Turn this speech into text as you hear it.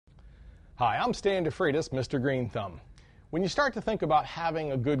Hi, I'm Stan DeFreitas, Mr. Green Thumb. When you start to think about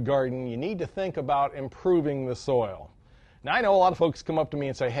having a good garden, you need to think about improving the soil. Now, I know a lot of folks come up to me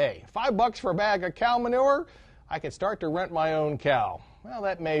and say, hey, $5 for a bag of cow manure? I could start to rent my own cow. Well,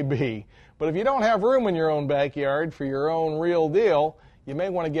 that may be, but if you don't have room in your own backyard for your own real deal, you may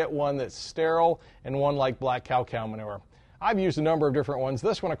want to get one that's sterile and one like black cow manure. I've used a number of different ones.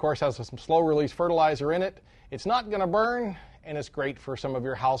 This one, of course, has some slow-release fertilizer in it. It's not going to burn, and it's great for some of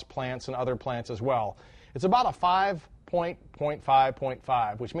your house plants and other plants as well. It's about a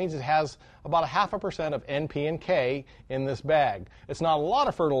 5.5, which means it has about 0.5% of NP and K in this bag. It's not a lot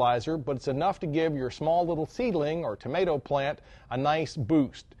of fertilizer, but it's enough to give your small little seedling or tomato plant a nice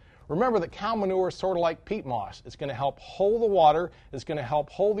boost. Remember that cow manure is sort of like peat moss. It's going to help hold the water, it's going to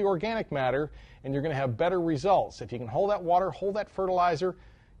help hold the organic matter, and you're going to have better results. If you can hold that water, hold that fertilizer,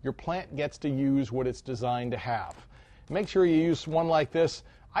 your plant gets to use what it's designed to have. Make sure you use one like this.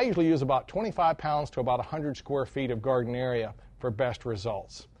 I usually use about 25 pounds to about 100 square feet of garden area for best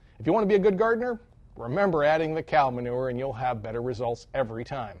results. If you want to be a good gardener, remember adding the cow manure and you'll have better results every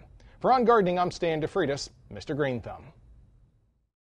time. For On Gardening, I'm Stan DeFreitas, Mr. Green Thumb.